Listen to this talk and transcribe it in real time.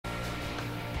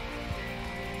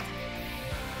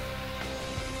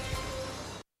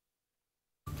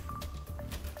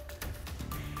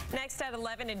Next at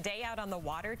 11, a day out on the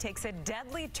water takes a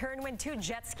deadly turn when two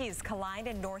jet skis collide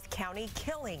in North County,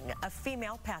 killing a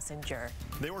female passenger.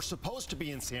 They were supposed to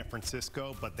be in San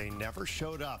Francisco, but they never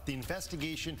showed up. The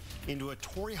investigation into a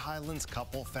Torrey Highlands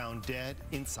couple found dead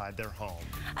inside their home.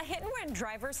 A hit-and-run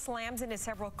driver slams into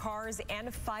several cars and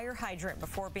a fire hydrant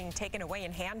before being taken away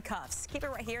in handcuffs. Keep it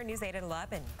right here. News 8 at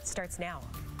 11 starts now.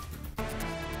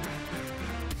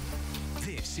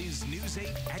 This is News 8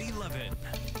 at 11.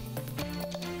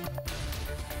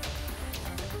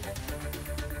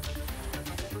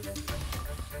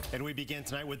 And we begin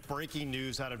tonight with breaking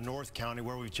news out of North County,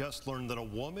 where we've just learned that a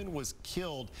woman was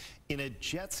killed in a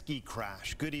jet ski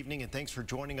crash. Good evening, and thanks for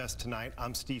joining us tonight.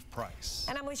 I'm Steve Price.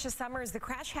 And I'm Alicia Summers. The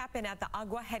crash happened at the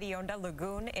Agua Hedionda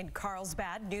Lagoon in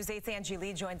Carlsbad. News 8's Angie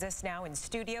Lee joins us now in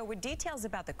studio with details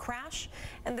about the crash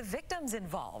and the victims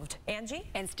involved.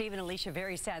 Angie? And Steve and Alicia,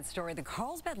 very sad story. The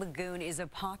Carlsbad Lagoon is a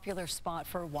popular spot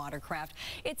for watercraft.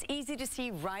 It's easy to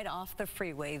see right off the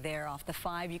freeway there off the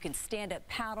 5. You can stand up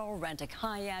paddle, rent a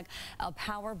kayak, a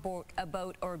power boat, a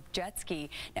boat, or jet ski.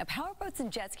 Now, power boats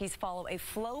and jet skis follow a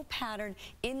flow pattern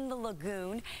in the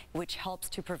lagoon, which helps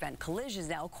to prevent collisions.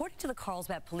 Now, according to the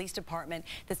Carlsbad Police Department,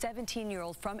 the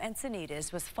 17-year-old from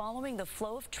Encinitas was following the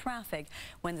flow of traffic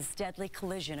when this deadly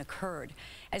collision occurred.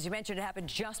 As you mentioned, it happened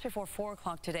just before 4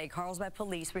 o'clock today. Carlsbad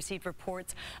police received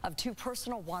reports of two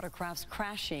personal watercrafts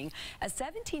crashing. A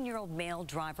 17-year-old male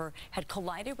driver had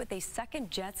collided with a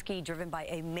second jet ski driven by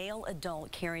a male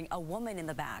adult carrying a woman in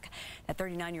the back. That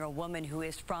 39-year-old woman, who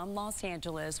is from Los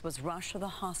Angeles, was rushed to the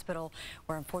hospital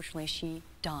where unfortunately she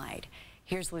died.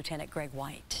 Here's Lieutenant Greg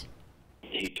White.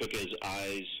 He took his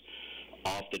eyes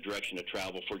off the direction of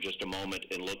travel for just a moment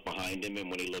and looked behind him, and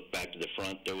when he looked back to the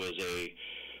front, there was a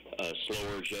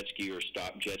slower jet ski or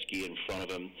stopped jet ski in front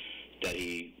of him that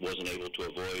he wasn't able to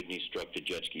avoid, and he struck the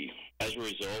jet ski. As a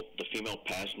result, the female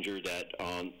passenger that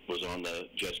was on the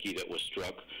jet ski that was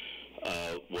struck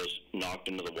was knocked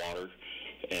into the water,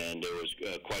 and there was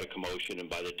quite a commotion, and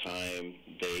by the time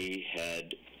they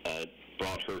had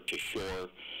brought her to shore,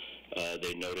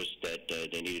 they noticed that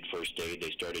they needed first aid. They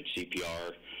started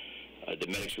CPR. The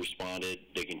medics responded.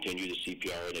 They continued the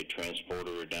CPR. They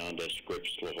transported her down to Scripps,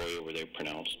 La Jolla, where they're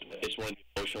pronounced. It's one of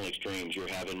the emotional extremes. You're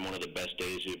having one of the best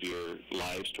days of your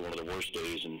lives to one of the worst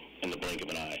days in the blink of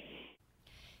an eye.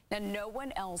 Now, no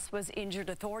one else was injured.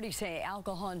 Authorities say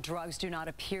alcohol and drugs do not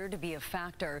appear to be a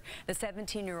factor. The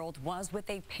 17-year-old was with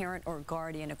a parent or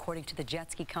guardian, according to the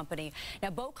jet ski company. Now,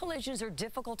 boat collisions are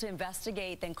difficult to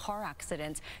investigate than car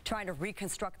accidents. Trying to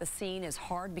reconstruct the scene is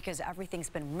hard because everything's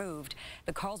been moved.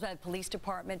 The Carlsbad Police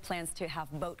Department plans to have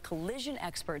boat collision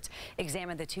experts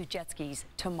examine the two jet skis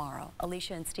tomorrow.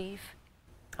 Alicia and Steve?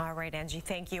 All right, Angie,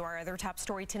 thank you. Our other top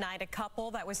story tonight, a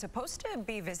couple that was supposed to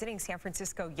be visiting San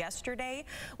Francisco yesterday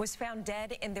was found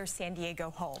dead in their San Diego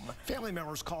home. Family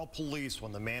members called police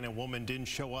when the man and woman didn't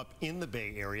show up in the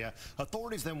Bay Area.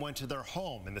 Authorities then went to their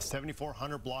home in the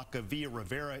 7400 block of Villa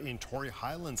Rivera in Torrey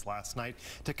Highlands last night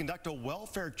to conduct a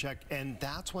welfare check, and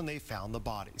that's when they found the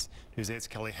bodies. News 8's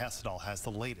Kelly Hessedal has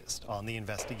the latest on the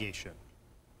investigation.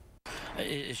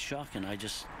 It's shocking. I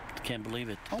just can't believe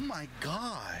it. Oh my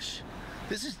gosh.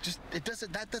 This is just,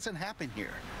 that doesn't happen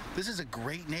here. This is a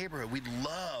great neighborhood. We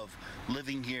love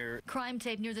living here. Crime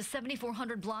tape near the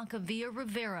 7400 block of Villa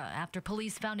Rivera after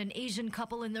police found an Asian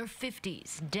couple in their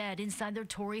 50s dead inside their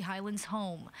Torrey Highlands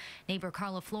home. Neighbor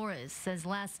Carla Flores says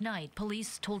last night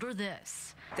police told her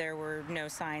this. There were no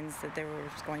signs that there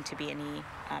was going to be any,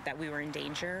 that we were in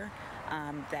danger.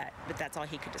 But that's all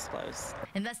he could disclose.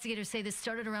 Investigators say this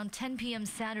started around 10 p.m.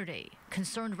 Saturday.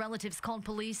 Concerned relatives called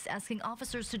police asking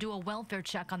officers to do a welfare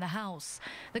check on the house.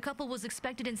 The couple was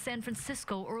expected in San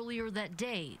Francisco earlier that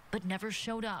day, but never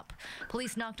showed up.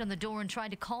 Police knocked on the door and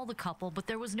tried to call the couple, but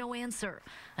there was no answer.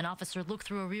 An officer looked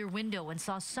through a rear window and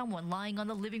saw someone lying on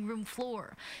the living room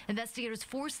floor. Investigators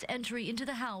forced entry into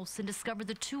the house and discovered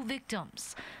the two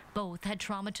victims. Both had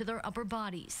trauma to their upper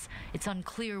bodies. It's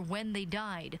unclear when they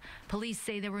died. Police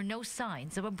say there were no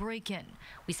signs of a break-in.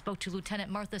 We spoke to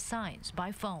Lieutenant Martha Sines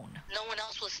by phone. No one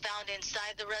else was found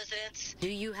inside the residence. Do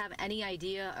you have any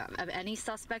idea of any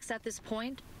suspects at this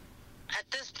point? At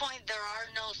this point, there are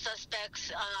no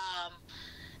suspects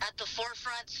at the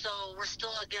forefront, so we're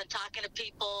still, again, talking to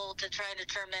people to try and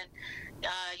determine,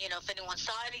 if anyone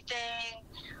saw anything,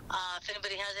 if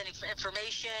anybody has any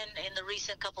information in the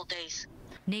recent couple days.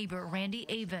 Neighbor Randy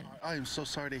Avon. I am so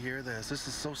sorry to hear this. This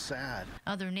is so sad.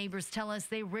 Other neighbors tell us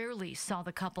they rarely saw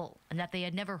the couple and that they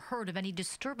had never heard of any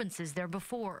disturbances there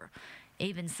before.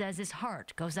 Avon says his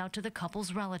heart goes out to the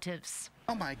couple's relatives.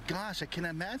 Oh my gosh, I can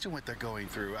imagine what they're going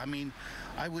through. I mean,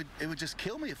 it would just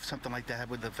kill me if something like that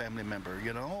happened with a family member,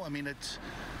 you know? I mean, it's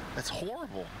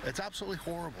horrible. It's absolutely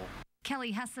horrible.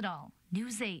 Kelly Hessedal,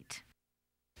 News 8.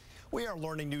 We are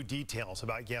learning new details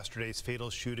about yesterday's fatal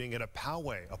shooting at a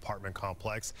Poway apartment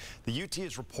complex. The UT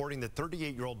is reporting that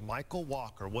 38-year-old Michael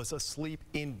Walker was asleep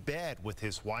in bed with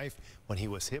his wife when he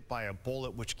was hit by a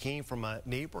bullet which came from a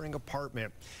neighboring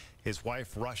apartment. His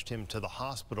wife rushed him to the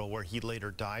hospital where he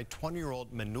later died.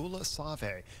 20-year-old Manula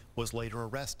Save was later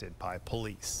arrested by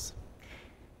police.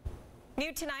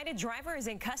 New tonight, a driver is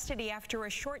in custody after a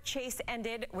short chase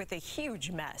ended with a huge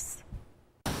mess.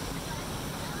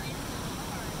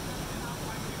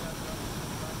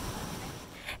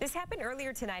 This happened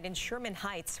earlier tonight in Sherman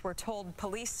Heights. We're told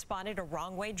police spotted a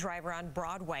wrong-way driver on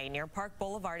Broadway near Park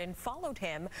Boulevard and followed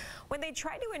him. When they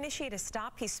tried to initiate a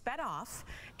stop, he sped off.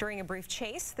 During a brief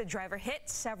chase, the driver hit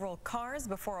several cars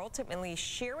before ultimately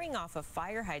shearing off a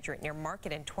fire hydrant near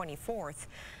Market and 24th.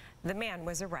 The man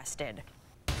was arrested.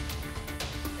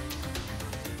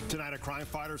 Tonight, a crime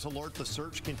fighters alert. The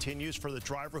search continues for the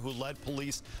driver who led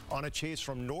police on a chase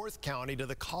from North County to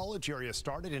the College area.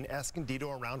 Started in Escondido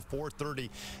around 4:30.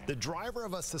 The driver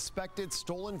of a suspected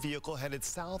stolen vehicle headed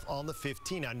south on the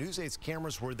 15. Now, News 8's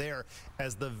cameras were there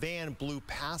as the van blew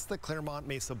past the Claremont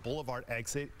Mesa Boulevard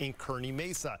exit in Kearney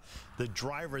Mesa. The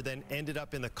driver then ended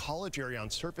up in the College area on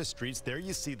surface streets. There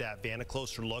you see that van. A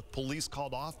closer look. Police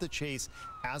called off the chase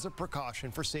as a precaution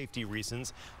for safety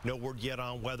reasons. No word yet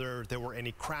on whether there were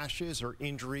any crashes or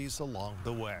injuries along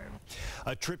the way.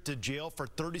 A trip to jail for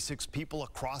 36 people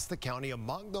across the county.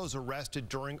 Among those arrested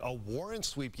during a warrant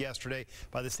sweep yesterday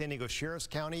by the San Diego Sheriff's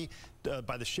Department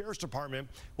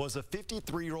was a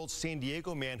 53-year-old San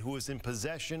Diego man who was in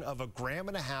possession of 1.5 grams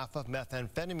of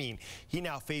methamphetamine. He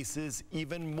now faces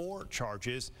even more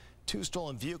charges. 2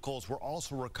 stolen vehicles were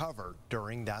also recovered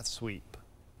during that sweep.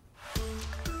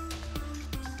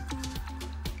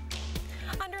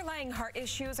 Underlying heart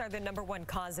issues are the #1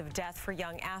 cause of death for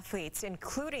young athletes,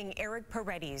 including Eric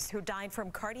Paredes, who died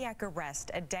from cardiac arrest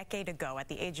a decade ago at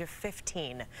the age of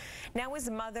 15. Now his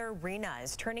mother, Rena,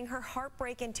 is turning her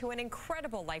heartbreak into an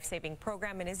incredible life-saving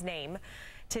program in his name.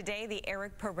 Today, the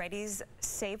Eric Paredes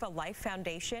Save a Life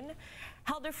Foundation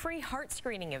held a free heart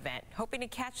screening event, hoping to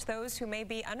catch those who may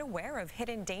be unaware of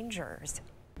hidden dangers.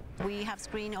 We have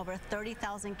screened over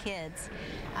 30,000 kids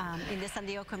in the San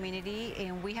Diego community,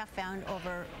 and we have found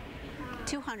over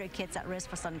 200 kids at risk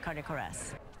for sudden cardiac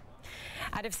arrest.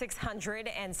 Out of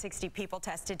 660 people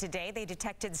tested today, they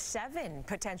detected 7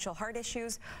 potential heart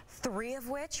issues, 3 of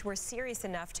which were serious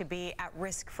enough to be at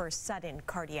risk for sudden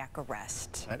cardiac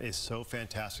arrest. That is so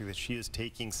fantastic that she is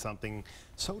taking something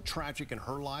so tragic in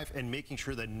her life and making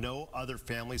sure that no other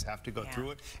families have to go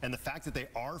through it. And the fact that they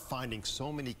are finding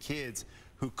so many kids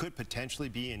who could potentially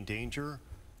be in danger,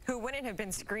 who wouldn't have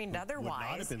been screened otherwise. Would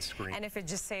not have been screened. And if it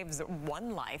just saves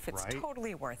one life, it's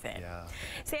totally worth it. Yeah.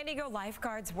 San Diego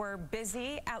lifeguards were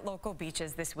busy at local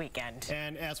beaches this weekend.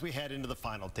 And as we head into the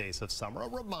final days of summer, a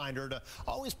reminder to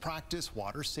always practice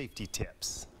water safety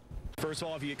tips. First of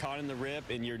all, if you get caught in the rip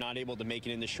and you're not able to make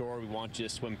it in the shore, we want you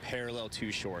to swim parallel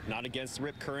to shore, not against the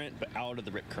rip current, but out of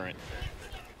the rip current.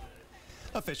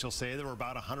 Officials say there were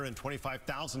about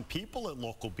 125,000 people at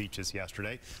local beaches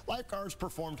yesterday. Lifeguards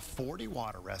performed 40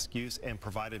 water rescues and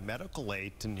provided medical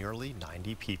aid to nearly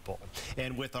 90 people.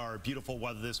 And with our beautiful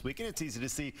weather this weekend, it's easy to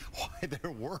see why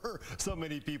there were so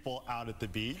many people out at the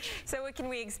beach. So what can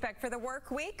we expect for the work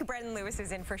week? Brendan Lewis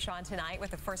is in for Sean tonight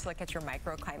with a first look at your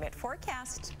microclimate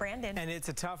forecast. Brandon. And it's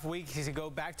a tough week to go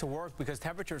back to work because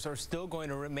temperatures are still going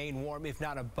to remain warm, if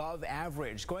not above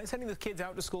average. Go ahead and sending the kids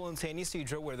out to school in San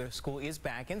Ysidro, where the school is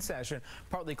back in session.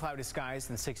 Partly cloudy skies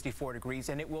and 64 degrees,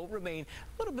 and it will remain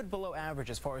a little bit below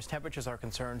average as far as temperatures are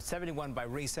concerned. 71 by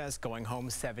recess, going home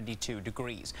 72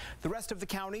 degrees. The rest of the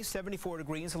county, 74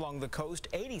 degrees along the coast,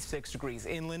 86 degrees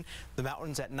inland, the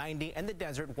mountains at 90, and the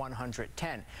desert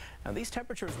 110. Now these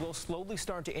temperatures will slowly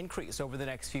start to increase over the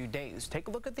next few days. Take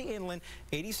a look at the inland,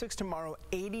 86 tomorrow,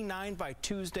 89 by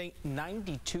Tuesday,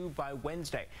 92 by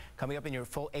Wednesday. Coming up in your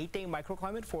full 8-day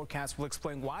microclimate forecast, we'll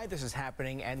explain why this is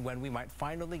happening and when we might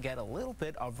finally get a little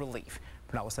bit of relief.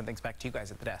 But now we'll send things back to you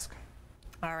guys at the desk.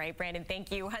 All right, Brandon,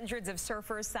 thank you. Hundreds of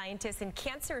surfers, scientists, and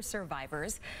cancer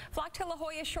survivors flocked to La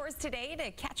Jolla shores today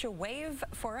to catch a wave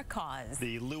for a cause.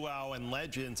 The Luau and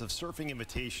Legends of Surfing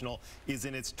Invitational is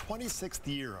in its 26th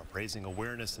year of raising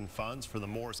awareness and funds for the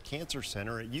Moores Cancer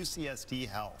Center at UCSD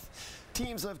Health.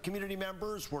 Teams of community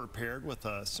members were paired with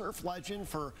a surf legend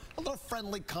for a little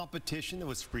friendly competition that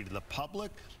was free to the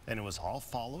public, and it was all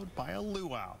followed by a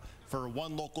luau. For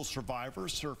one local survivor,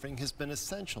 surfing has been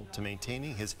essential to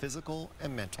maintaining his physical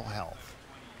and mental health.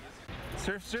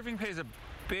 Surfing plays a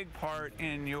big part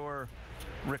in your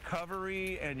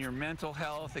recovery and your mental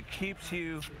health. It keeps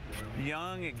you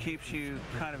young, it keeps you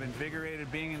kind of invigorated.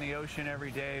 Being in the ocean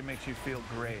every day makes you feel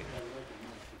great.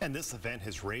 And this event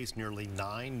has raised nearly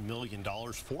 $9 million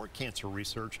for cancer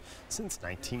research since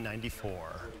 1994.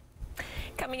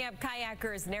 Coming up,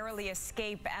 kayakers narrowly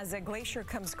escape as a glacier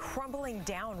comes crumbling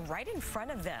down right in front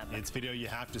of them. It's video you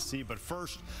have to see, but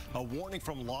first, a warning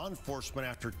from law enforcement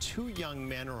after 2 young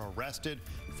men are arrested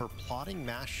for plotting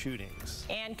mass shootings.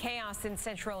 And chaos in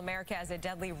Central America as a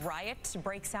deadly riot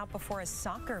breaks out before a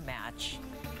soccer match.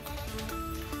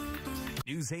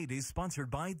 News 8 is sponsored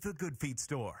by The Good Feet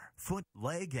Store. Foot,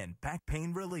 leg, and back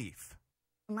pain relief.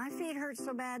 My feet hurt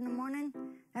so bad in the morning,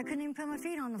 I couldn't even put my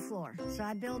feet on the floor. So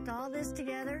I built all this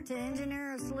together to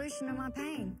engineer a solution to my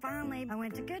pain. Finally, I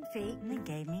went to Good Feet, and they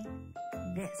gave me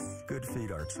this. Good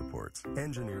Feet Arch Supports,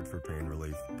 engineered for pain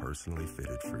relief, personally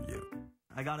fitted for you.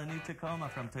 I got a new Tacoma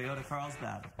from Toyota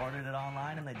Carlsbad. Ordered it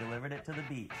online and they delivered it to the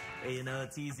beach. Hey, you know,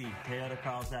 it's easy.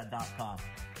 ToyotaCarlsbad.com.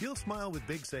 You'll smile with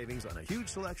big savings on a huge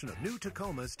selection of new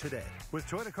Tacomas today. With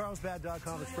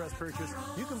ToyotaCarlsbad.com Express Purchase,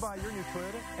 you can buy your new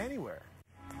Toyota anywhere.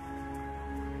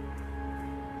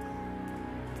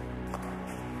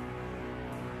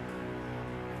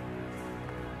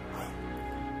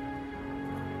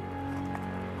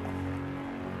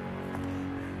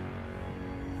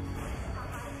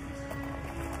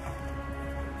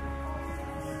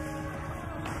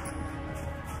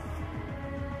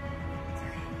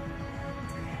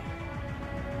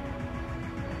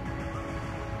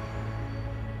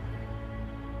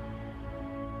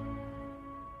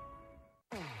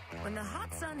 When the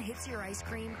hot sun hits your ice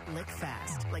cream, lick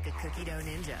fast, like a cookie dough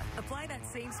ninja. Apply that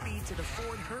same speed to the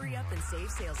Ford Hurry Up and Save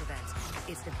sales event.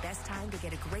 It's the best time to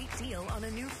get a great deal on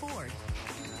a new Ford.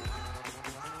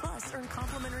 Plus, earn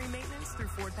complimentary maintenance through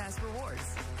Ford Pass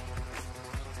Rewards.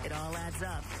 It all adds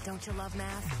up. Don't you love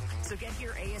math? So get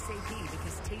here ASAP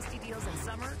because tasty deals in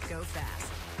summer go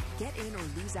fast. Get in or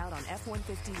lose out on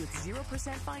F-150 with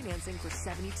 0% financing for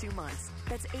 72 months.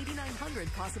 That's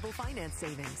 $8,900 possible finance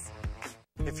savings.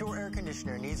 If your air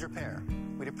conditioner needs repair,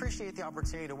 we'd appreciate the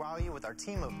opportunity to wow you with our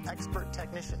team of expert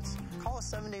technicians. Call us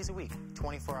 7 days a week,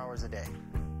 24 hours a day.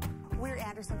 We're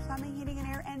Anderson Plumbing, Heating, and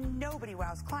Air, and nobody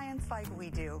wows clients like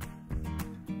we do.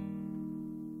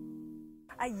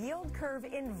 A yield curve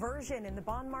inversion in the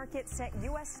bond market sent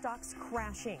U.S. stocks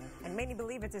crashing, and many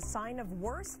believe it's a sign of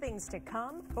worse things to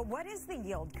come. But what is the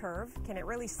yield curve? Can it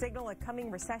really signal a coming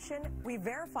recession? We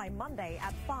verify Monday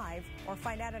at 5 or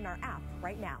find out in our app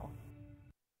right now.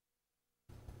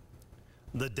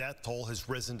 The death toll has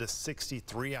risen to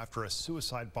 63 after a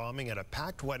suicide bombing at a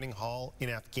packed wedding hall in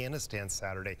Afghanistan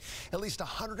Saturday. At least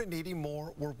 180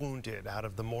 more were wounded out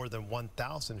of the more than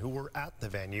 1,000 who were at the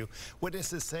venue.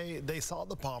 Witnesses say they saw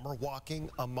the bomber walking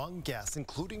among guests,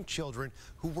 including children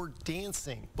who were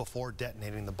dancing before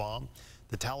detonating the bomb.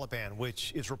 The Taliban,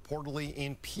 which is reportedly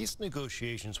in peace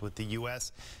negotiations with the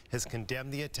U.S., has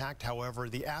condemned the attack. However,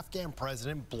 the Afghan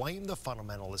president blamed the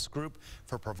fundamentalist group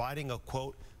for providing a,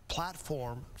 quote,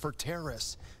 platform for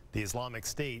terrorists. The Islamic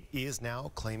State is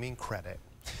now claiming credit.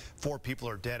 4 people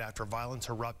are dead after violence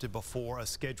erupted before a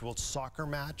scheduled soccer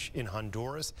match in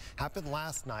Honduras happened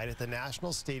last night at the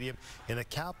National Stadium in the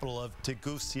capital of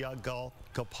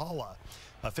Tegucigalpa.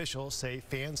 Officials say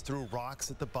fans threw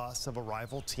rocks at the bus of a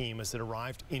rival team as it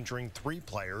arrived, injuring 3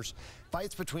 players.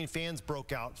 Fights between fans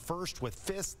broke out first with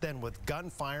fists, then with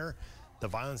gunfire. The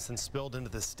violence then spilled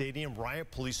into the stadium. Riot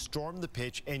police stormed the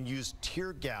pitch and used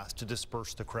tear gas to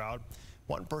disperse the crowd.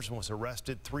 1 person was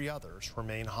arrested. 3 others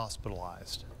remain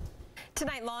hospitalized.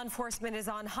 Tonight, law enforcement is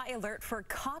on high alert for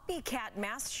copycat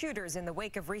mass shooters in the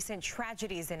wake of recent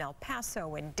tragedies in El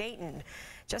Paso and Dayton.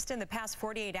 Just in the past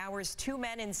 48 hours, 2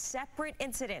 men in separate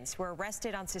incidents were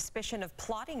arrested on suspicion of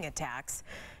plotting attacks.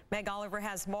 Meg Oliver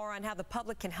has more on how the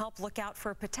public can help look out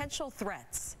for potential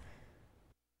threats.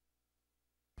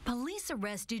 Police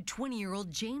arrested 20-year-old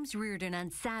James Reardon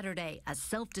on Saturday, a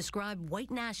self-described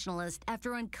white nationalist,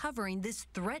 after uncovering this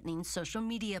threatening social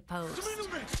media post.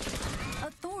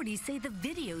 Authorities say the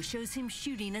video shows him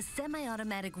shooting a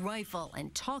semi-automatic rifle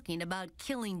and talking about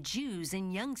killing Jews in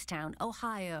Youngstown,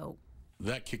 Ohio.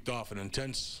 That kicked off an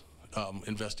intense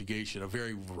investigation, a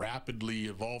very rapidly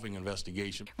evolving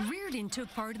investigation. Reardon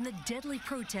took part in the deadly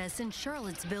protests in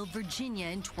Charlottesville, Virginia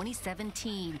in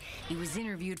 2017. He was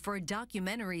interviewed for a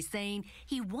documentary saying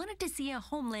he wanted to see a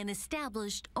homeland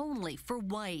established only for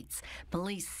whites.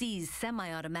 Police seized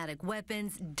semi-automatic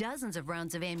weapons, dozens of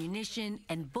rounds of ammunition,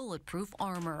 and bulletproof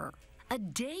armor. A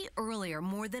day earlier,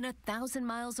 more than 1,000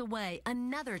 miles away,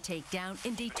 another takedown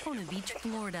in Daytona Beach,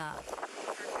 Florida.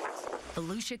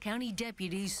 Volusia County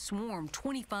deputies swarmed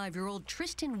 25-year-old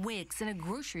Tristan Wicks in a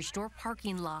grocery store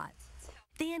parking lot.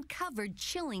 They uncovered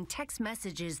chilling text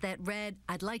messages that read,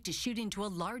 "I'd like to shoot into a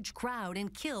large crowd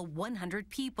and kill 100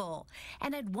 people,"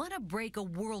 and I'd want to break a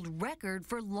world record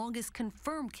for longest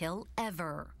confirmed kill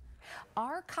ever.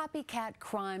 Are copycat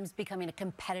crimes becoming a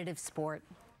competitive sport?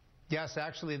 Yes,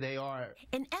 actually they are.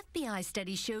 An FBI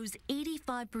study shows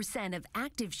 85% of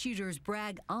active shooters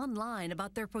brag online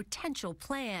about their potential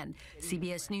plan.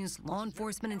 CBS News law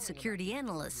enforcement and security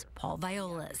analyst Paul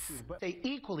Violas.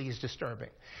 Equally as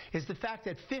disturbing is the fact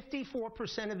that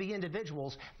 54% of the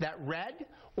individuals that read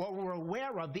or were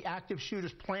aware of the active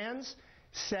shooters' plans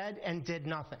said and did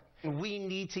nothing. We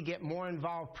need to get more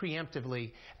involved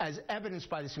preemptively. As evidenced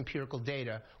by this empirical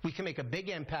data, we can make a big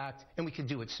impact, and we can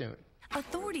do it soon.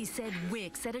 Authorities said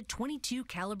Wicks had a .22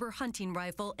 caliber hunting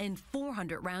rifle and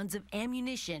 400 rounds of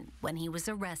ammunition when he was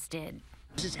arrested.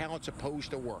 This is how it's supposed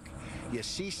to work. You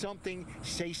see something,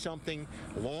 say something.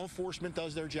 Law enforcement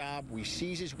does their job. We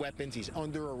seize his weapons. He's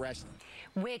under arrest.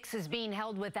 Wicks is being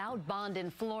held without bond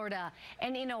in Florida.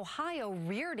 And in Ohio,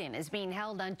 Reardon is being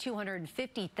held on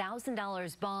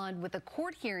 $250,000 bond with a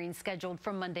court hearing scheduled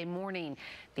for Monday morning.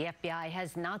 The FBI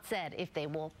has not said if they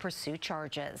will pursue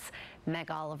charges.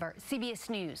 Meg Oliver, CBS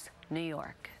News, New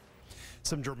York.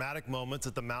 Some dramatic moments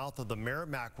at the mouth of the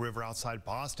Merrimack River outside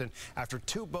Boston after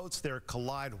two boats there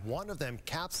collide. One of them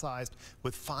capsized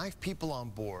with 5 people on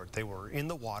board. They were in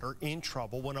the water in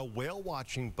trouble when a whale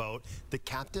watching boat, the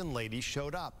Captain Lady,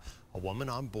 showed up. A woman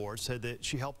on board said that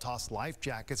she helped toss life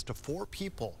jackets to 4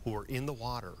 people who were in the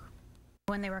water.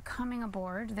 When they were coming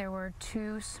aboard, there were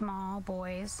 2 small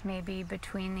boys, maybe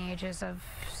between the ages of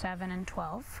 7 and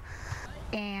 12.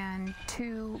 And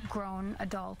 2 grown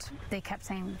adults. They kept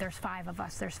saying, "There's 5 of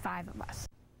us, there's 5 of us."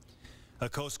 A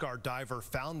Coast Guard diver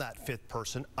found that 5th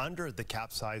person under the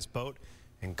capsized boat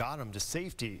and got him to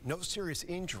safety. No serious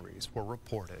injuries were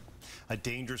reported. A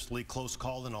dangerously close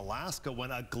call in Alaska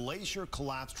when a glacier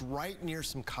collapsed right near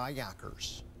some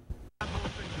kayakers.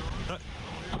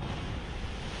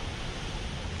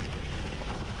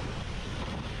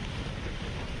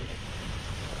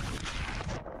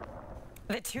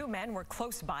 The 2 men were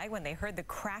close by when they heard the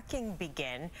cracking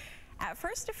begin. At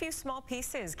first, a few small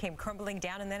pieces came crumbling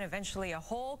down, and then eventually a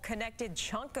whole connected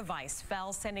chunk of ice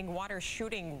fell, sending water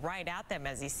shooting right at them,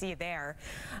 as you see there.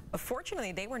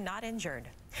 Fortunately, they were not injured.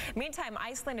 Meantime,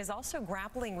 Iceland is also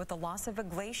grappling with the loss of a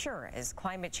glacier as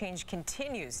climate change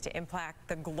continues to impact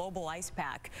the global ice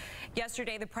pack.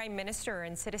 Yesterday, the Prime Minister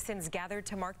and citizens gathered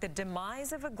to mark the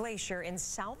demise of a glacier in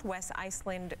southwest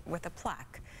Iceland with a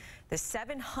plaque. The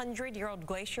 700-year-old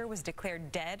glacier was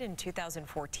declared dead in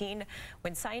 2014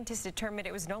 when scientists determined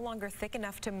it was no longer thick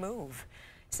enough to move.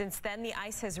 Since then, the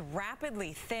ice has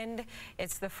rapidly thinned.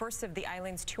 It's the first of the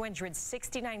island's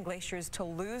 269 glaciers to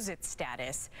lose its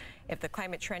status. If the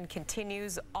climate trend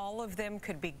continues, all of them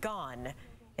could be gone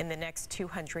in the next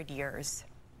 200 years.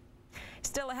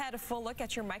 Still ahead, a full look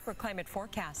at your microclimate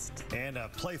forecast. And a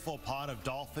playful pod of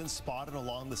dolphins spotted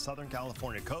along the Southern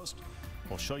California coast.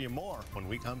 We'll show you more when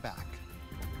we come back.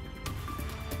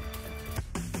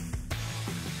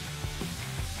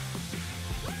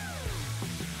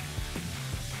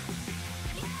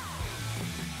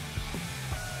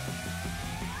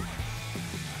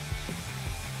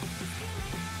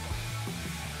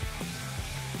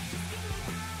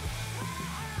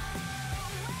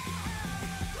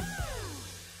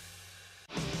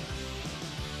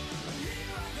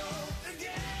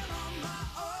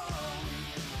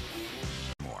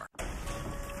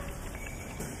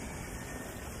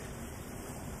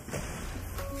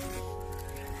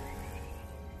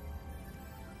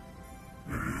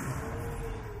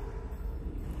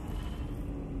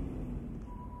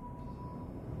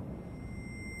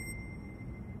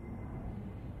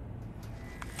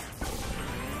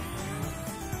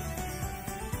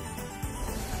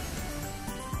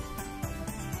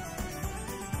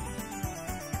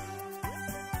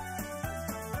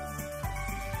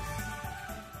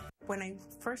 When I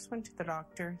first went to the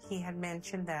doctor, he had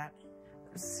mentioned that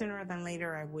sooner than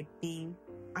later I would be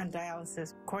on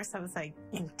dialysis. Of course, I was like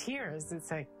in tears.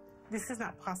 It's like, this is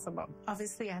not possible.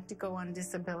 Obviously, I have to go on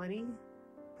disability.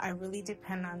 I really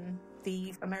depend on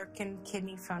the American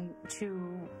Kidney Fund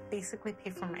to basically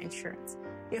pay for my insurance.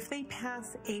 If they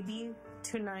pass AB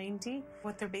 290,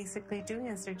 what they're basically doing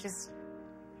is they're just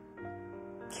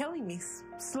killing me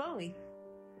slowly.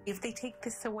 If they take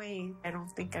this away, I don't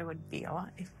think I would be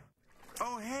alive.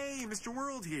 Oh, hey, Mr.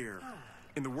 World here.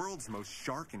 in the world's most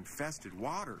shark-infested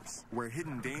waters, where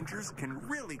hidden dangers can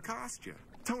really cost you.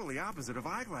 Totally opposite of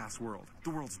Eyeglass World,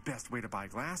 the world's best way to buy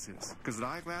glasses. Because at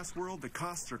Eyeglass World, the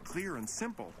costs are clear and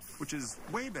simple, which is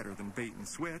way better than bait and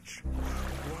switch.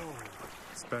 Whoa.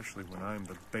 Especially when I'm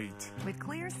the bait. With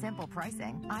clear, simple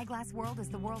pricing, Eyeglass World is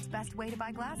the world's best way to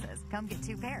buy glasses. Come get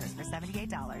 2 pairs for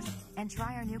 $78. And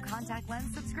try our new contact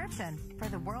lens subscription for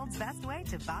the world's best way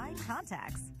to buy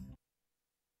contacts.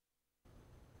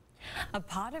 A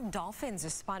pod of dolphins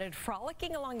is spotted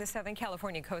frolicking along the Southern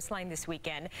California coastline this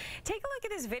weekend. Take a look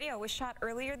at this video. It was shot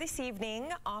earlier this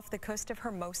evening off the coast of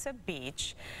Hermosa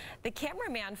Beach. The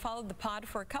cameraman followed the pod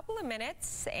for a couple of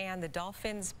minutes, and the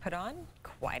dolphins put on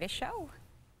quite a show.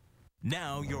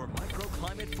 Now your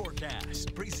microclimate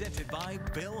forecast, presented by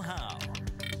Bill Howe.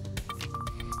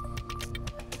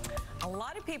 A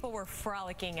lot of people were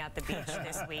frolicking at the beach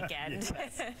this weekend.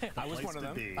 I was one of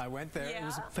them. I went there. Yeah. It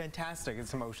was fantastic.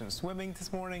 It's some ocean swimming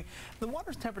this morning. The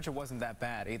water's temperature wasn't that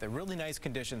bad either. Really nice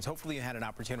conditions. Hopefully you had an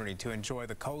opportunity to enjoy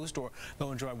the coast or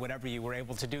go enjoy whatever you were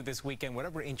able to do this weekend,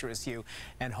 whatever interests you,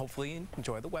 and hopefully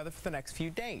enjoy the weather for the next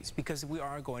few days because we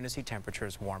are going to see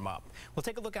temperatures warm up. We'll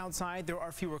take a look outside. There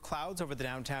are fewer clouds over the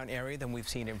downtown area than we've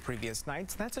seen in previous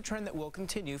nights. That's a trend that will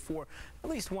continue for at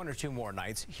least 1 or 2 more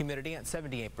nights. Humidity at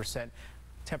 78%.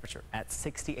 Temperature at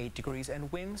 68 degrees and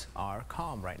winds are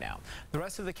calm right now. The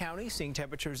rest of the county seeing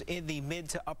temperatures in the mid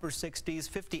to upper 60s,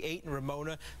 58 in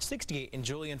Ramona, 68 in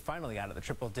Julian, finally out of the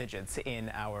triple digits in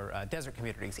our desert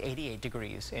communities, 88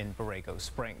 degrees in Borrego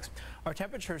Springs. Our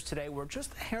temperatures today were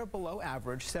just a hair below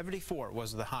average. 74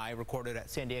 was the high recorded at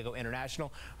San Diego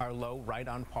International. Our low right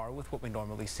on par with what we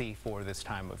normally see for this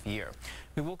time of year.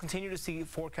 We will continue to see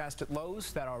forecasted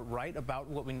lows that are right about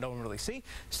what we normally see.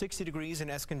 60 degrees in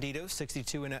Escondido,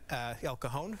 62 in El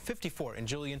Cajon, 54 in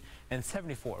Julian, and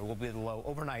 74 will be the low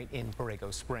overnight in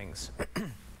Borrego Springs.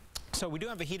 So we do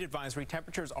have a heat advisory.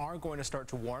 Temperatures are going to start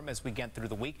to warm as we get through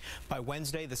the week. By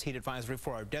Wednesday, this heat advisory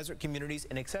for our desert communities,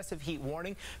 an excessive heat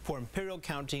warning for Imperial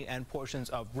County and portions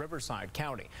of Riverside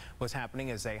County. What's happening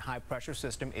is a high pressure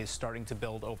system is starting to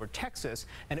build over Texas,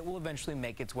 and it will eventually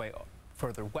make its way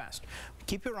further west.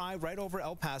 Keep your eye right over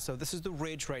El Paso. This is the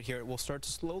ridge right here. It will start to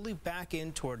slowly back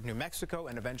in toward New Mexico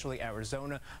and eventually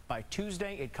Arizona. By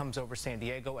Tuesday, it comes over San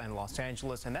Diego and Los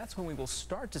Angeles, and that's when we will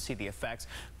start to see the effects,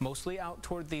 mostly out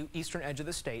toward the eastern edge of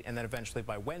the state, and then eventually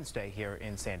by Wednesday here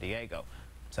in San Diego.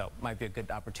 So might be a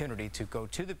good opportunity to go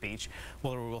to the beach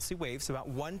where we'll see waves about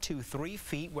 1 to 3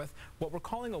 feet with what we're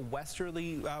calling a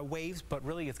westerly waves, but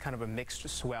really it's kind of a mixed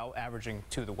swell averaging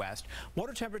to the west.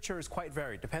 Water temperature is quite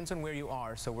varied, depends on where you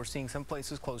are. So we're seeing some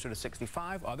places closer to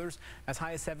 65, others as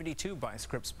high as 72 by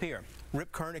Scripps Pier. Rip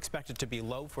current expected to be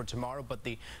low for tomorrow, but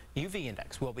the UV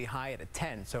index will be high at a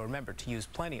 10. So remember to use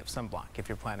plenty of sunblock if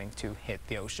you're planning to hit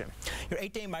the ocean. Your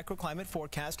 8-day microclimate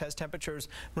forecast has temperatures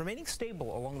remaining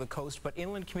stable along the coast, but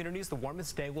inland communities, the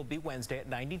warmest day will be Wednesday at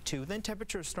 92. Then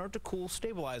temperatures start to cool,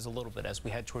 stabilize a little bit as we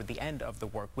head toward the end of the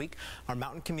work week. Our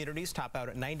mountain communities top out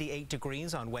at 98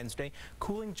 degrees on Wednesday,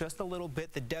 cooling just a little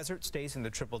bit. The desert stays in the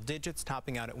triple digits,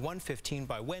 topping out at 115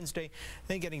 by Wednesday,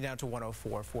 then getting down to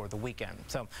 104 for the weekend.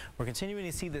 So we're continuing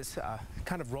to see this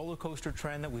kind of roller coaster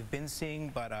trend that we've been seeing,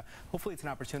 but hopefully it's an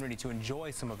opportunity to enjoy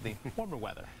some of the warmer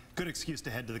weather. Good excuse to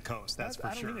head to the coast, that's for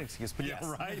sure. I don't need an excuse, but yes.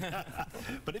 Right?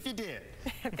 But if you did.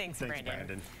 Thanks,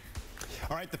 Brandon.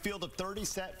 All right, the field of 30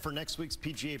 set for next week's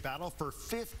PGA battle for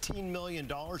 $15 million.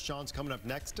 Sean's coming up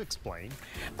next to explain.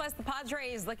 Plus, the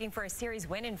Padres looking for a series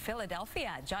win in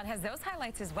Philadelphia. John has those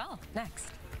highlights as well. Next.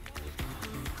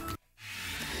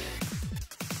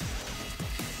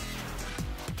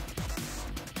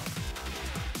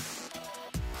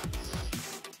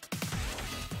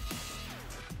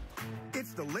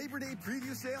 It's the Labor Day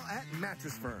preview sale at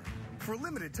Mattress Firm. For a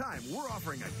limited time, we're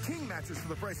offering a king mattress for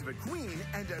the price of a queen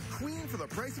and a queen for the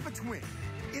price of a twin.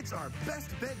 It's our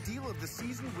best bet deal of the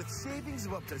season with savings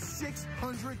of up to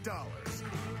 $600.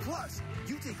 Plus,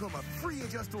 you take home a free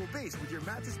adjustable base with your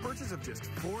mattress purchase of just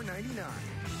 $4.99.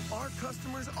 Our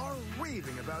customers are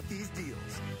raving about these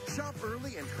deals. Shop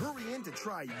early and hurry in to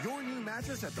try your new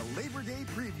mattress at the Labor Day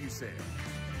preview sale.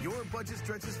 Your budget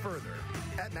stretches further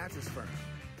at Mattress Firm.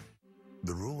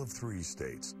 The rule of 3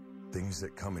 states, things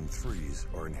that come in threes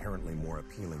are inherently more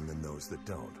appealing than those that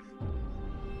don't.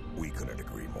 We couldn't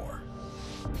agree more.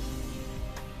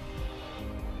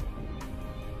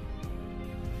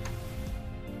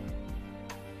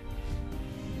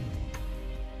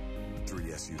 Three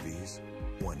SUVs,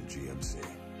 1 GMC.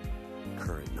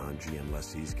 Current non-GM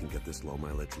lessees can get this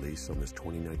low-mileage lease on this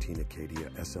 2019 Acadia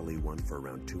SLE1 for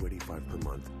around $285 per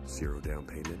month, 0 down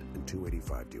payment, and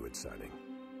 $285 due at signing.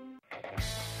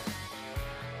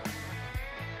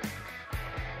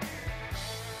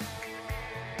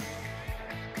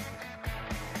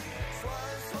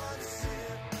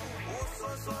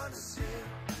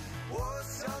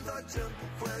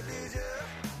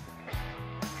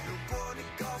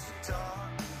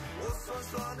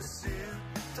 The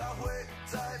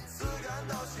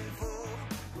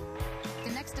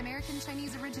next American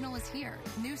Chinese original is here.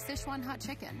 New Sichuan hot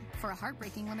chicken for a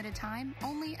heartbreaking limited time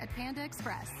only at Panda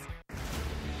Express.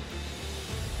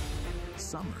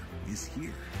 Summer is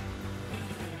here.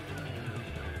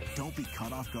 Don't be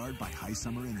caught off guard by high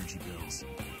summer energy bills.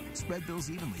 Spread bills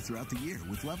evenly throughout the year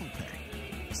with Level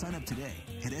Pay. Sign up today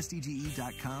at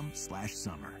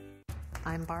sdge.com/summer.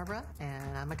 I'm Barbara,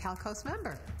 and I'm a CalCoast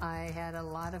member. I had a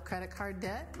lot of credit card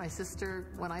debt. My sister,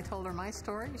 when I told her my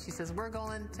story, she says, we're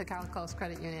going to CalCoast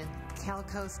Credit Union.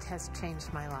 CalCoast has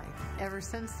changed my life. Ever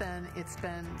since then, it's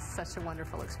been such a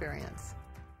wonderful experience.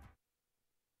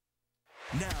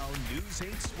 Now, News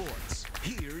 8 Sports.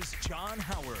 Here's John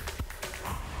Howard.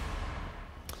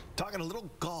 Talking a little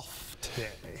golf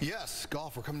today. Yes,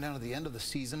 golf. We're coming down to the end of the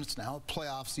season. It's now a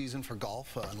playoff season for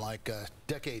golf, unlike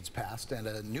decades past, and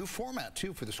a new format,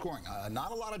 too, for the scoring.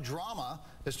 Not a lot of drama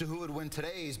as to who would win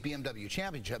today's BMW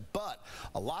Championship, but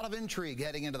a lot of intrigue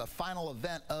heading into the final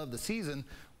event of the season,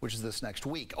 which is this next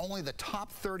week. Only the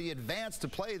top 30 advance to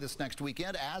play this next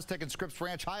weekend. Aztec and Scripps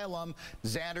Ranch High alum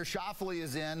Xander Schauffele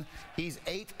is in. He's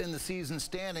 8th in the season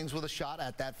standings with a shot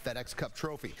at that FedEx Cup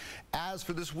trophy. As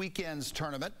for this weekend's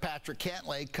tournament, Patrick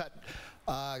Cantlay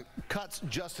cuts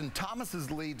Justin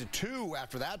Thomas's lead to 2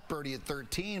 after that birdie at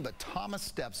 13, but Thomas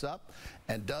steps up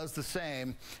and does the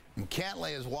same. And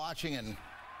Cantlay is watching and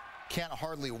can't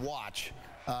hardly watch.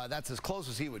 That's as close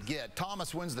as he would get.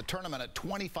 Thomas wins the tournament at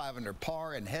 25 under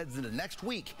par and heads into next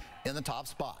week in the top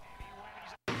spot.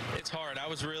 It's hard. I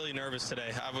was really nervous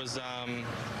today. I was,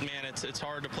 man, it's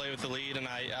hard to play with the lead, and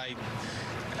I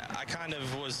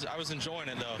was enjoying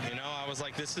it though. You know, I was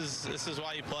like, this is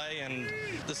why you play, and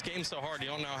this game's so hard. You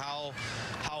don't know how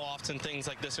often things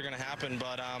like this are going to happen,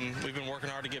 but we've been working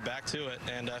hard to get back to it,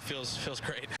 and feels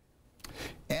great.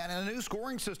 And in a new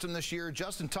scoring system this year,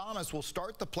 Justin Thomas will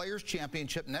start the Players'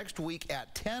 Championship next week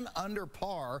at 10 under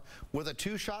par with a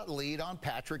 2-shot lead on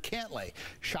Patrick Cantlay.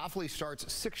 Schauffele starts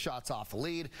 6 shots off the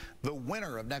lead. The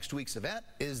winner of next week's event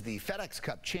is the FedEx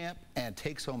Cup champ and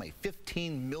takes home a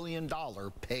 $15 million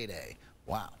payday.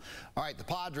 Wow. All right, the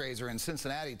Padres are in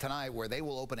Cincinnati tonight, where they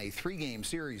will open a 3-game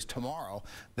series tomorrow.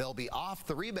 They'll be off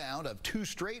the rebound of 2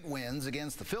 straight wins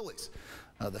against the Phillies.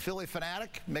 The Philly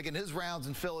fanatic making his rounds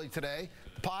in Philly today.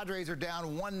 The Padres are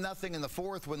down 1-0 in the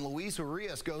 4th when Luis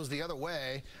Urias goes the other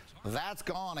way. That's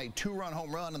gone, a 2-run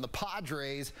home run, and the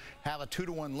Padres have a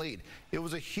 2-1 lead. It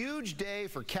was a huge day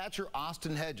for catcher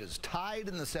Austin Hedges, tied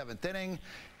in the 7th inning.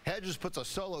 Hedges puts a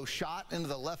solo shot into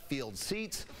the left field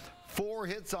seats. 4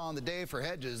 hits on the day for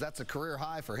Hedges. That's a career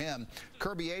high for him.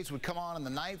 Kirby Yates would come on in the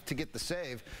 9th to get the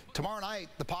save. Tomorrow night,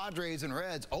 the Padres and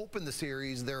Reds open the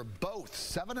series. They're both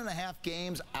 7.5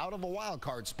 games out of a wild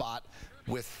card spot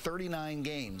with 39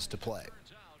 games to play.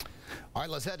 All right,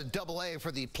 let's head to Double-A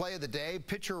for the play of the day.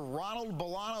 Pitcher Ronald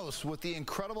Bolanos with the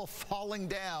incredible falling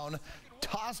down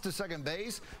toss to second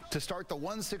base to start the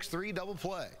 1-6-3 double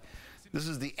play. This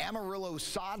is the Amarillo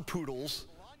Sod Poodles,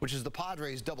 which is the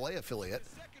Padres Double-A affiliate.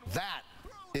 That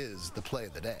is the play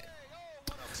of the day.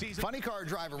 Funny car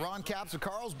driver Ron Capps of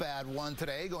Carlsbad won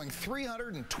today, going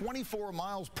 324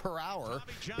 miles per hour.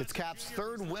 It's Capps'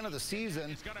 3rd win of the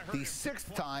season, the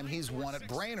 6th time he's won at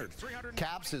Brainerd.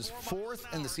 Capps is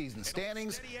 4th in the season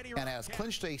standings and has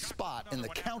clinched a spot in the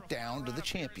countdown to the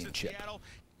championship.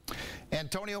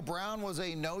 Antonio Brown was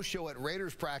a no-show at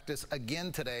Raiders practice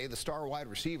again today. The star wide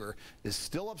receiver is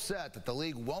still upset that the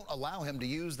league won't allow him to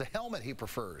use the helmet he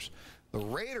prefers. The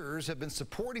Raiders have been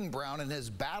supporting Brown in his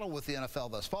battle with the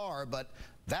NFL thus far, but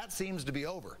that seems to be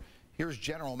over. Here's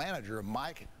General Manager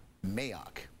Mike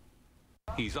Mayock.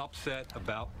 He's upset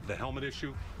about the helmet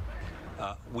issue.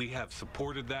 We have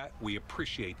supported that. We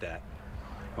appreciate that.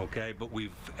 Okay, but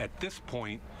at this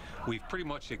point, we've pretty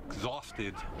much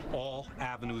exhausted all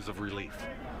avenues of relief.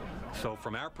 So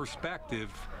from our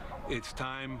perspective, it's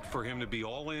time for him to be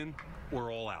all in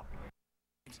or all out.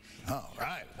 All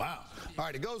right, wow. All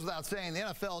right, it goes without saying the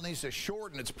NFL needs to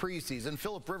shorten its preseason.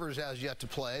 Phillip Rivers has yet to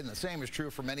play, and the same is true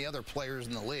for many other players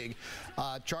in the league.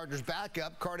 Chargers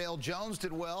backup Cardale Jones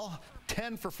did well,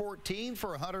 10 for 14 for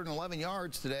 111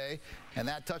 yards today, and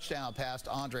that touchdown pass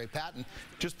to Andre Patton.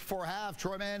 Just before half,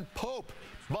 Troyman Pope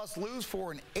bust loose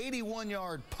for an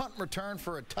 81-yard punt return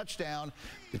for a touchdown.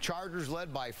 The Chargers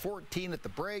led by 14 at the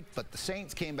break, but the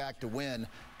Saints came back to win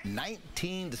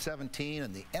 19-17,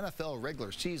 and the NFL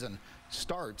regular season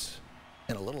starts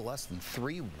in a little less than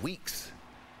 3 weeks.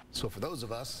 So for those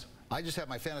of us, I just had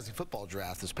my fantasy football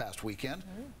draft this past weekend.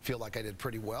 Feel like I did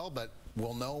pretty well, but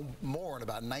we'll know more in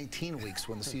about 19 weeks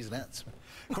when the season ends.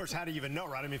 Of course, how do you even know,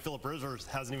 right? I mean, Phillip Rivers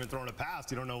hasn't even thrown a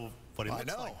pass. You don't know what he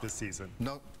looks like this season.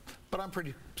 No, but I'm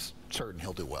pretty certain certain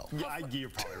he'll do well. Yeah, you're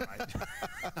probably right.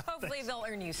 Hopefully they'll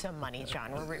earn you some money,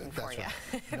 John. We're rooting for you.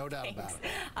 Right. No doubt about it.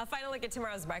 A final look at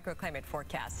tomorrow's microclimate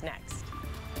forecast next.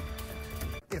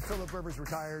 If Phillip Rivers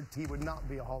retired, he would not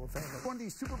be a Hall of Famer. One of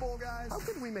these Super Bowl guys, how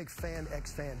could we make Fan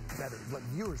X Fan better? Let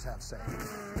viewers have say.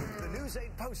 The News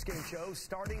 8 postgame show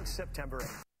starting September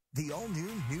 8th. The all-new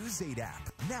News 8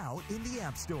 app, now in the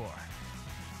App Store.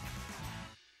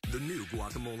 The new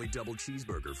guacamole double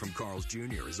cheeseburger from Carl's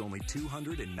Jr. is only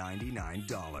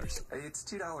 $299. It's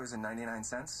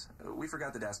 $2.99. We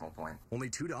forgot the decimal point. Only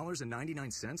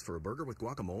 $2.99 for a burger with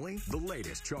guacamole? The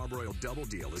latest Charbroiled Double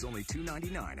Deal is only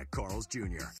 $2.99 at Carl's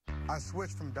Jr. I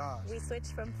switched from Dodge. We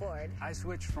switched from Ford. I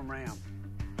switched from Ram.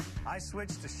 I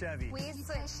switched to Chevy. We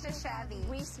switched to Chevy.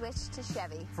 We switched to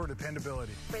Chevy. For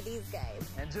dependability. For these guys.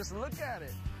 And just look at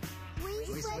it. We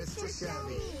switched to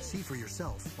Chevy. See for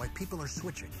yourself why people are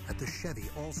switching at the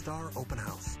Chevy All-Star Open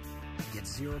House. Get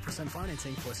 0%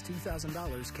 financing plus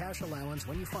 $2,000 cash allowance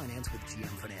when you finance with GM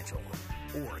Financial.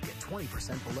 Or get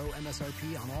 20% below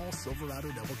MSRP on all Silverado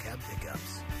double cab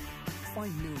pickups.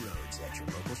 Find new roads at your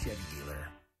local Chevy dealer.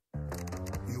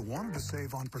 You wanted to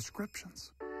save on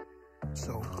prescriptions.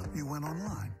 So you went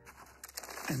online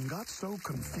and got so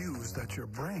confused that your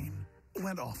brain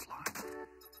went offline.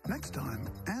 Next time,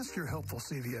 ask your helpful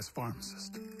CVS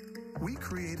pharmacist. We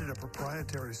created a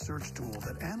proprietary search tool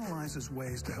that analyzes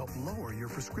ways to help lower your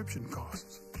prescription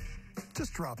costs.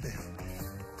 Just drop in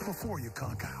before you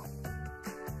conk out.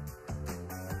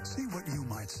 See what you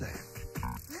might save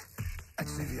at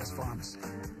CVS Pharmacy.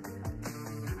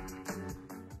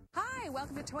 Hi,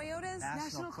 welcome to Toyota's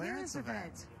National Clearance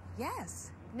Event. Yes,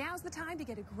 now's the time to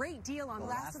get a great deal on the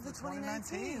last of the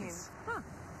 2019s. Huh,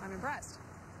 I'm impressed.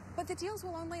 But the deals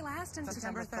will only last until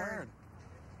September 3rd.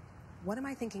 What am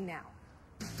I thinking now?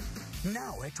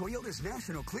 Now at Toyota's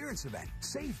National Clearance Event,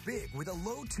 save big with a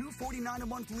low $249 a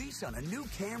month lease on a new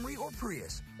Camry or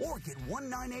Prius, or get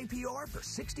 1.9 APR for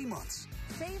 60 months.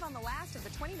 Save on the last of the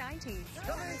 2019s.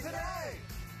 Come in today!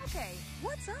 Okay,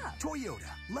 what's up? Toyota,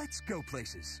 let's go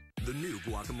places. The new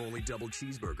guacamole double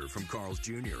cheeseburger from Carl's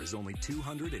Jr. is only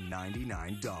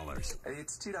 $299.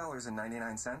 It's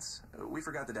 $2.99. We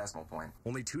forgot the decimal point.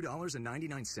 Only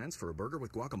 $2.99 for a burger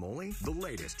with guacamole? The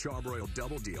latest Charbroiled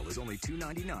Double Deal is only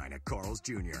 $2.99 at Carl's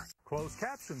Jr. Closed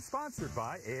caption sponsored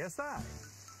by ASI.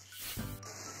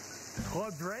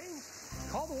 Club Dre?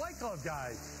 Call the White Glove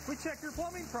guys. We check your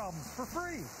plumbing problems for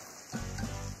free.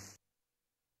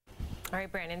 All right,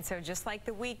 Brandon, so just like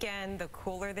the weekend, the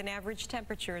cooler than average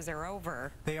temperatures are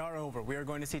over. They are over. We are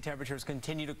going to see temperatures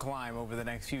continue to climb over the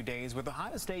next few days, with the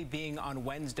hottest day being on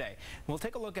Wednesday. We'll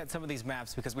take a look at some of these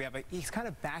maps because we have he's kind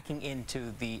of backing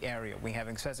into the area. We have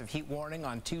excessive heat warning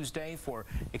on Tuesday for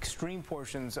extreme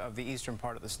portions of the eastern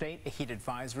part of the state, a heat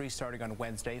advisory starting on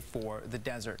Wednesday for the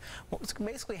desert. What's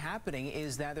basically happening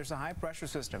is that there's a high pressure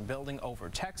system building over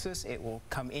Texas. It will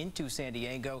come into San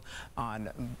Diego on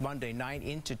Monday night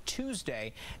into Tuesday.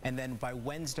 And then by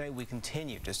Wednesday, we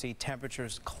continue to see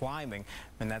temperatures climbing,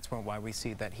 and that's why we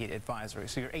see that heat advisory.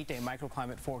 So your 8-day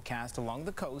microclimate forecast along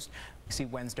the coast. We see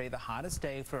Wednesday the hottest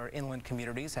day for our inland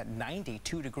communities at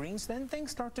 92 degrees. Then things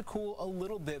start to cool a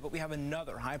little bit, but we have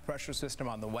another high pressure system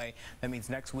on the way. That means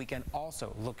next weekend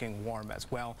also looking warm as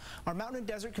well. Our mountain and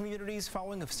desert communities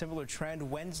following a similar trend.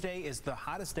 Wednesday is the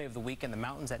hottest day of the week in the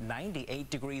mountains at 98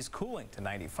 degrees, cooling to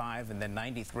 95 and then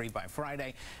 93 by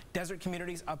Friday. Desert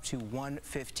communities up to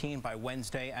 115 by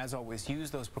Wednesday. As always,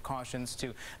 use those precautions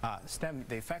to stem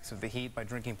the effects of the heat by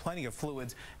drinking plenty of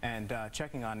fluids and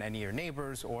checking on any of your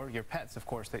neighbors or your pets, of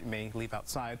course, that you may leave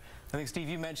outside. I think, Steve,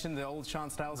 you mentioned the old Sean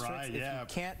Stiles tricks. If you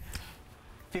can't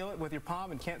feel it with your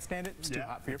palm and can't stand it, it's too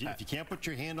hot for your pet. If you can't put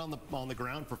your hand on the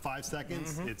ground for 5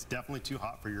 seconds, it's definitely too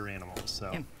hot for your animals.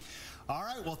 So. All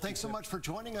right, well, thanks so much for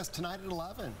joining us tonight at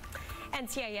 11.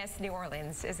 NCIS New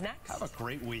Orleans is next. Have a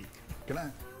great week. Good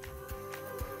night.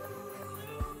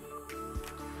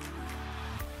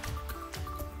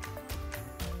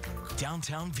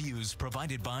 Downtown views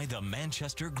provided by the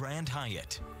Manchester Grand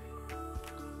Hyatt.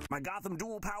 My Gotham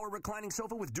Dual Power reclining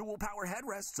sofa with dual power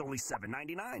headrests, only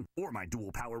 $7.99. Or my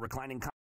dual power reclining